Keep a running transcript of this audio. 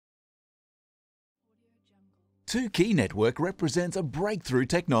2Key Network represents a breakthrough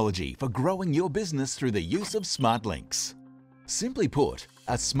technology for growing your business through the use of smart links. Simply put,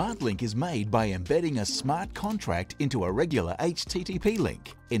 a smart link is made by embedding a smart contract into a regular HTTP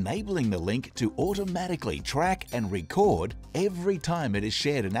link, enabling the link to automatically track and record every time it is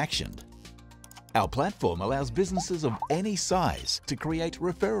shared and actioned. Our platform allows businesses of any size to create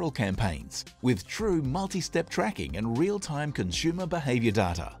referral campaigns with true multi-step tracking and real-time consumer behavior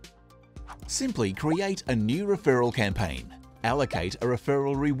data. Simply create a new referral campaign, allocate a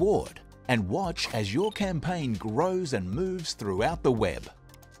referral reward, and watch as your campaign grows and moves throughout the web.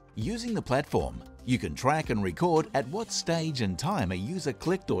 Using the platform, you can track and record at what stage and time a user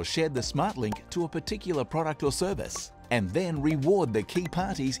clicked or shared the smart link to a particular product or service, and then reward the key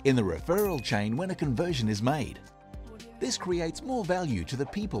parties in the referral chain when a conversion is made. This creates more value to the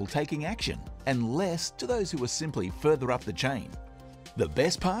people taking action and less to those who are simply further up the chain. The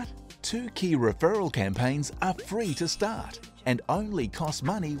best part? 2Key referral campaigns are free to start and only cost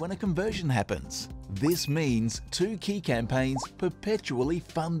money when a conversion happens. This means 2Key campaigns perpetually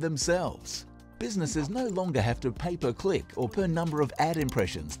fund themselves. Businesses no longer have to pay per click or per number of ad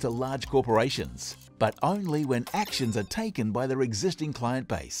impressions to large corporations, but only when actions are taken by their existing client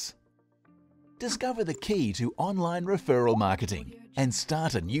base. Discover the key to online referral marketing and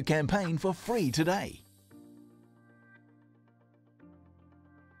start a new campaign for free today.